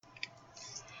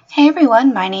Hey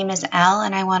everyone, my name is Elle,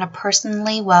 and I want to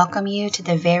personally welcome you to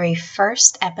the very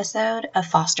first episode of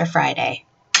Foster Friday.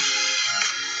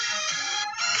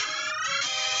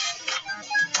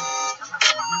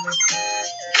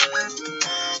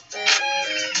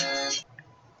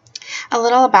 A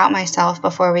little about myself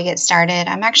before we get started.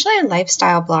 I'm actually a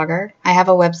lifestyle blogger. I have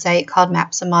a website called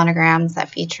Maps and Monograms that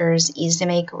features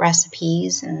easy-to-make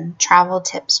recipes and travel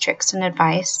tips, tricks, and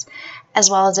advice, as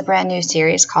well as a brand new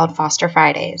series called Foster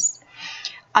Fridays.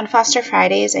 On Foster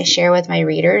Fridays, I share with my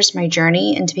readers my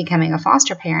journey into becoming a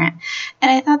foster parent,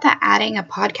 and I thought that adding a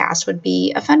podcast would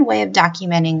be a fun way of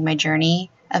documenting my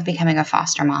journey of becoming a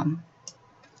foster mom.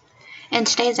 In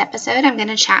today's episode, I'm going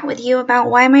to chat with you about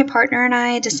why my partner and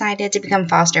I decided to become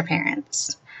foster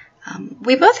parents.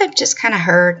 We both have just kind of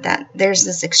heard that there's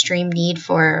this extreme need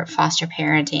for foster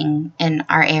parenting in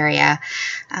our area.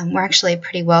 We're actually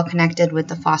pretty well connected with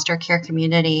the foster care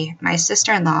community. My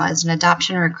sister-in-law is an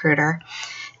adoption recruiter.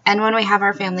 And when we have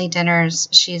our family dinners,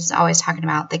 she's always talking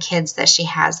about the kids that she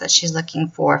has that she's looking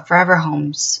for forever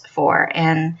homes for.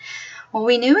 And well,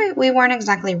 we knew we weren't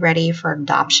exactly ready for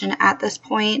adoption at this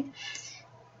point.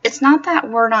 It's not that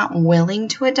we're not willing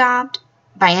to adopt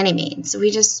by any means. We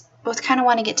just both kind of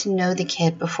want to get to know the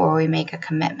kid before we make a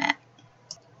commitment.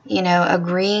 You know,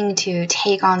 agreeing to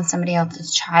take on somebody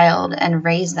else's child and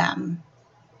raise them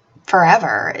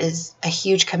forever is a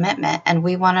huge commitment, and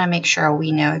we want to make sure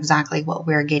we know exactly what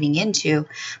we're getting into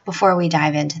before we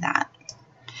dive into that.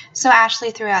 So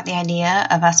Ashley threw out the idea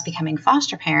of us becoming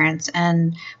foster parents,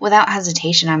 and without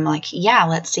hesitation, I'm like, yeah,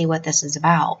 let's see what this is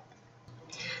about.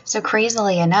 So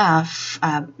crazily enough,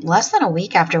 less than a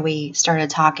week after we started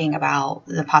talking about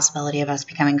the possibility of us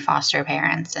becoming foster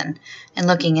parents and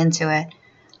looking into it,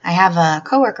 I have a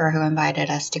coworker who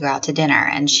invited us to go out to dinner,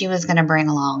 and she was going to bring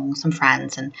along some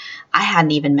friends, and I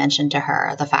hadn't even mentioned to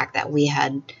her the fact that we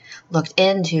had looked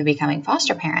into becoming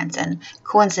foster parents, and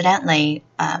coincidentally,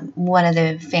 one of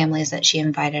the families that she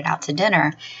invited out to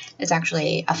dinner is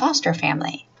actually a foster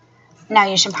family. Now,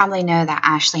 you should probably know that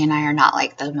Ashley and I are not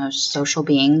like the most social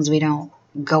beings. We don't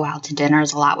go out to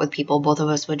dinners a lot with people. Both of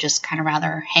us would just kind of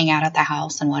rather hang out at the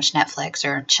house and watch Netflix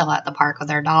or chill at the park with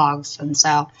our dogs, and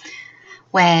so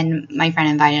when my friend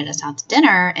invited us out to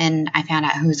dinner and I found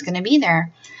out who was going to be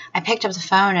there, I picked up the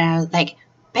phone and I was like,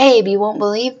 babe, you won't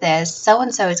believe this.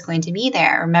 So-and-so is going to be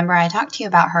there. Remember, I talked to you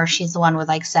about her. She's the one with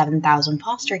like 7,000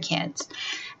 foster kids.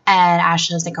 And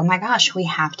Ashley was like, oh my gosh, we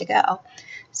have to go.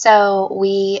 So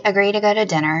we agreed to go to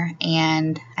dinner,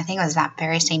 and I think it was that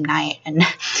very same night. And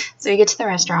so we get to the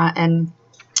restaurant, and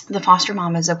the foster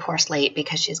mom is, of course, late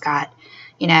because she's got,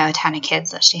 a ton of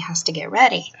kids that she has to get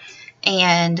ready.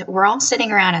 And we're all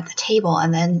sitting around at the table,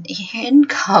 and then in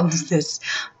comes this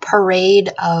parade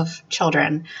of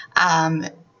children.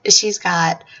 She's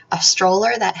got a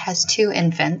stroller that has 2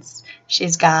 infants.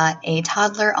 She's got a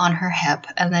toddler on her hip,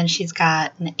 and then she's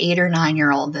got an 8 or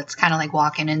 9-year-old that's kind of like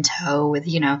walking in tow with,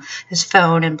 his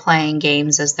phone and playing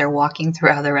games as they're walking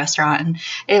throughout the restaurant. And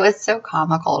it was so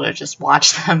comical to just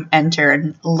watch them enter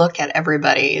and look at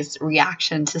everybody's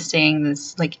reaction to seeing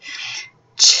this, like,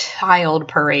 child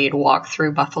parade walk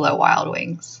through Buffalo Wild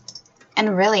Wings.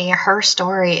 And really, her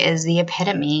story is the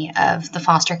epitome of the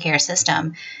foster care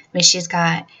system. I mean, she's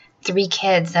got 3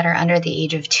 kids that are under the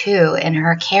age of 2 in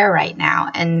her care right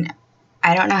now. And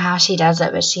I don't know how she does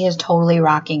it, but she is totally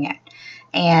rocking it.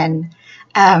 And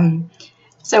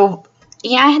so,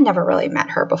 I had never really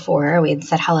met her before. We had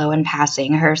said hello in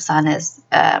passing. Her son is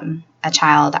a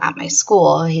child at my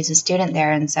school. He's a student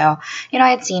there. And so, I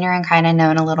had seen her and kind of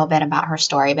known a little bit about her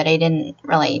story, but I didn't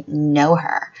really know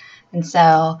her. And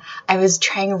so I was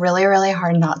trying really, really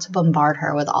hard not to bombard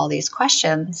her with all these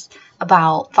questions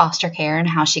about foster care and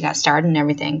how she got started and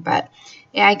everything. But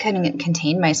I couldn't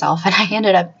contain myself, and I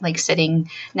ended up like sitting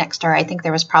next to her. I think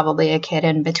there was probably a kid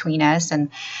in between us, and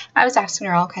I was asking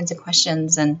her all kinds of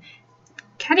questions and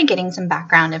kind of getting some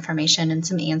background information and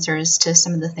some answers to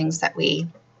some of the things that we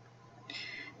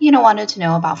wanted to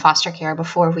know about foster care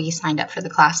before we signed up for the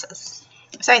classes.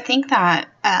 So I think that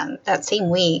that same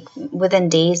week, within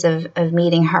days of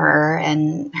meeting her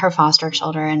and her foster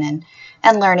children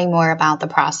and learning more about the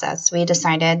process, we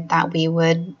decided that we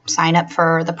would sign up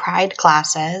for the Pride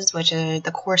classes, which are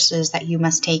the courses that you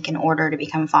must take in order to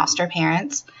become foster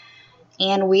parents.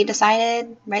 And we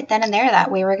decided right then and there that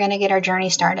we were going to get our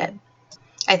journey started.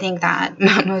 I think that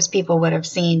most people would have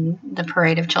seen the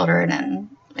parade of children and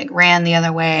ran the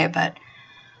other way, but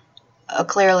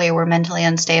clearly we're mentally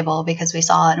unstable because we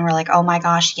saw it and we're like, oh my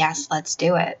gosh, yes, let's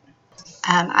do it.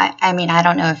 I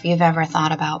don't know if you've ever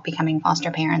thought about becoming foster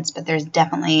parents, but there's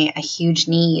definitely a huge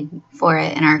need for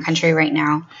it in our country right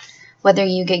now. Whether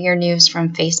you get your news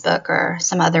from Facebook or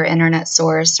some other internet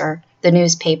source or the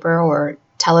newspaper or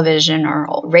television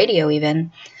or radio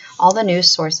even, all the news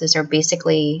sources are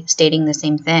basically stating the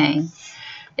same thing.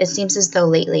 It seems as though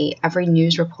lately every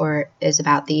news report is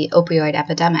about the opioid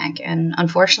epidemic, and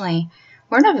unfortunately,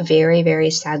 we're in a very,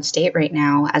 very sad state right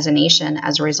now as a nation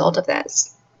as a result of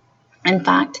this. In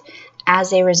fact,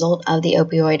 as a result of the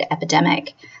opioid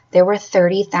epidemic, there were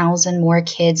 30,000 more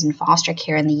kids in foster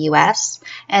care in the U.S.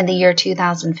 in the year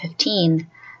 2015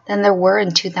 than there were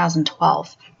in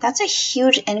 2012. That's a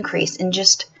huge increase in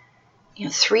just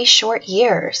 3 short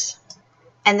years.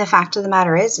 And the fact of the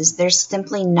matter is there's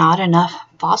simply not enough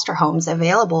foster homes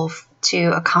available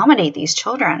to accommodate these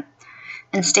children.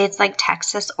 In states like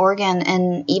Texas, Oregon,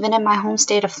 and even in my home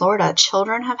state of Florida,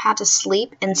 children have had to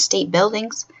sleep in state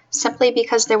buildings simply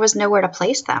because there was nowhere to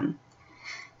place them.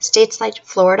 States like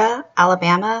Florida,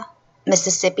 Alabama,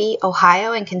 Mississippi,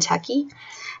 Ohio, and Kentucky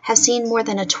have seen more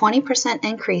than a 20%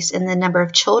 increase in the number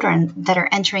of children that are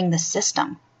entering the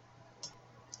system.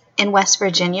 In West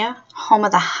Virginia, home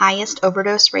of the highest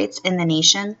overdose rates in the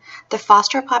nation, the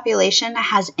foster population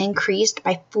has increased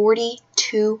by 42%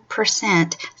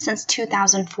 since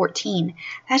 2014.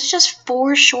 That's just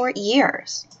 4 short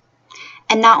years.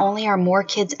 And not only are more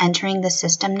kids entering the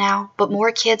system now, but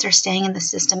more kids are staying in the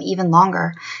system even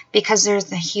longer because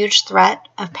there's a huge threat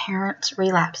of parents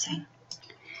relapsing.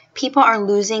 People are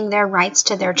losing their rights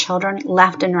to their children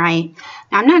left and right.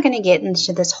 Now, I'm not going to get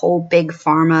into this whole big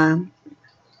pharma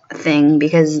thing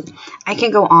because I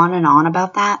can go on and on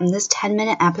about that, and this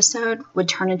 10-minute episode would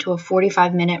turn into a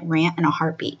 45-minute rant in a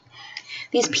heartbeat.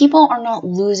 These people are not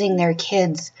losing their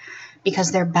kids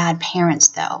because they're bad parents,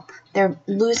 though. They're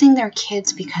losing their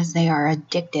kids because they are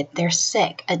addicted. They're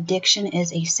sick. Addiction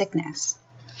is a sickness.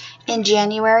 In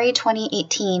January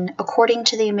 2018, according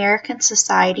to the American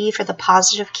Society for the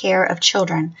Positive Care of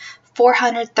Children,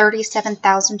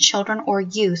 437,000 children or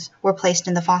youth were placed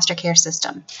in the foster care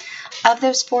system. Of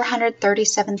those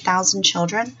 437,000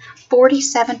 children,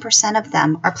 47% of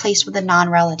them are placed with a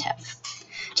non-relative.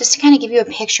 Just to kind of give you a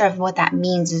picture of what that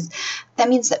means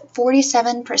that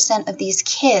 47% of these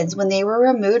kids, when they were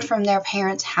removed from their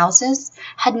parents' houses,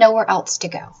 had nowhere else to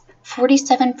go.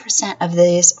 47% of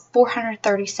these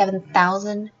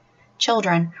 437,000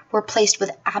 children were placed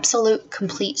with absolute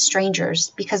complete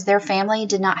strangers because their family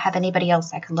did not have anybody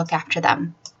else that could look after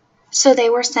them. So they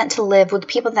were sent to live with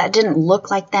people that didn't look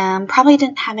like them, probably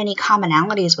didn't have any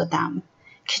commonalities with them.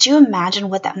 Could you imagine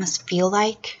what that must feel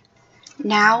like?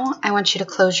 Now I want you to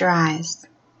close your eyes.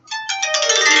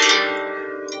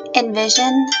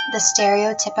 Envision the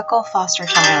stereotypical foster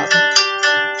child.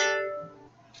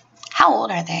 How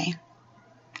old are they?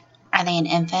 Are they an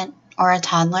infant or a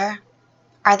toddler?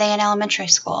 Are they in elementary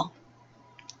school?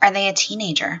 Are they a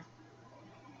teenager?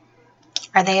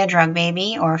 Are they a drug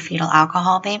baby or a fetal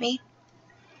alcohol baby?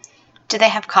 Do they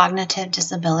have cognitive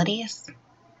disabilities?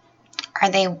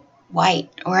 Are they white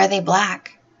or are they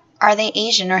black? Are they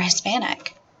Asian or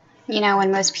Hispanic?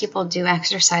 When most people do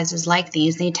exercises like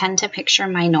these, they tend to picture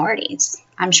minorities.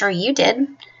 I'm sure you did.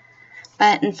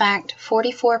 But in fact,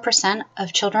 44%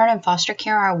 of children in foster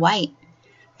care are white,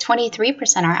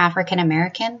 23% are African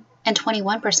American, and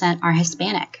 21% are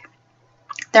Hispanic.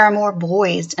 There are more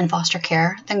boys in foster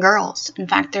care than girls. In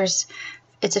fact, it's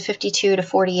a 52 to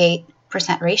 48%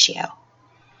 ratio.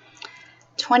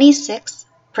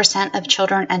 26% of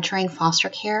children entering foster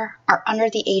care are under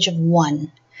the age of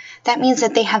 1. That means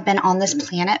that they have been on this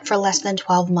planet for less than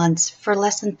 12 months, for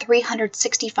less than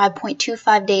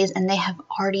 365.25 days, and they have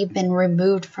already been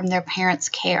removed from their parents'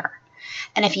 care.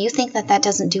 And if you think that that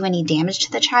doesn't do any damage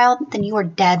to the child, then you are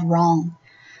dead wrong.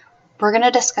 We're going to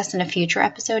discuss in a future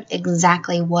episode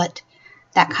exactly what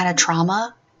that kind of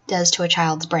trauma does to a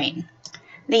child's brain.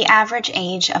 The average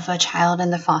age of a child in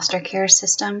the foster care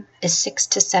system is 6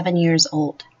 to 7 years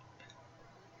old.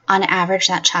 On average,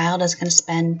 that child is going to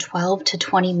spend 12 to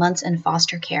 20 months in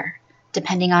foster care,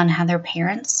 depending on how their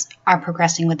parents are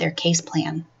progressing with their case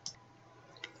plan.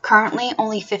 Currently,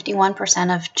 only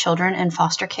 51% of children in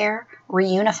foster care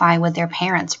reunify with their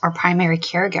parents or primary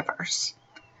caregivers.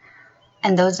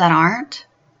 And those that aren't,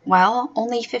 well,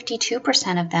 only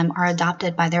 52% of them are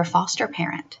adopted by their foster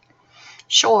parent.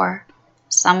 Sure,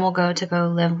 some will go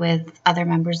live with other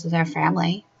members of their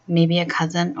family, maybe a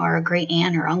cousin or a great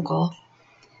aunt or uncle.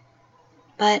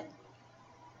 But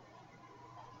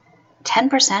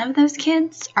 10% of those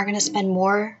kids are going to spend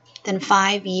more than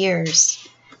 5 years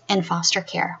in foster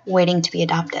care waiting to be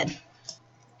adopted.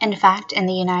 In fact, in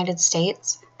the United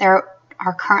States, there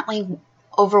are currently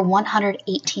over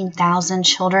 118,000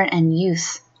 children and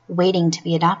youth waiting to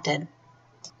be adopted.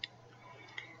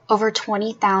 Over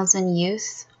 20,000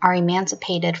 youth are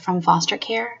emancipated from foster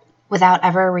care without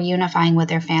ever reunifying with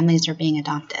their families or being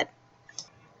adopted.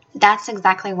 That's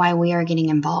exactly why we are getting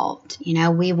involved.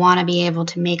 We want to be able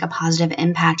to make a positive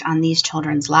impact on these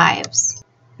children's lives.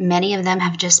 Many of them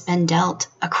have just been dealt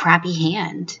a crappy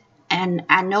hand and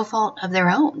at no fault of their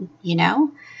own,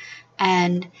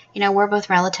 And, we're both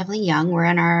relatively young. We're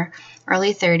in our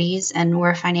early 30s and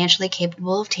we're financially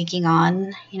capable of taking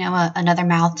on, another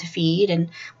mouth to feed. And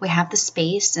we have the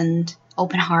space and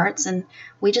open hearts and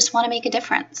we just want to make a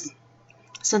difference.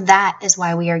 So that is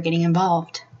why we are getting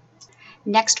involved.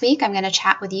 Next week, I'm going to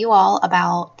chat with you all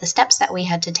about the steps that we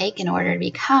had to take in order to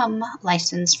become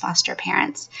licensed foster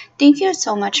parents. Thank you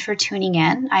so much for tuning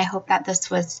in. I hope that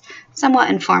this was somewhat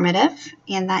informative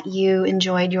and that you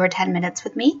enjoyed your 10 minutes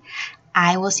with me.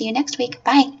 I will see you next week.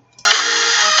 Bye.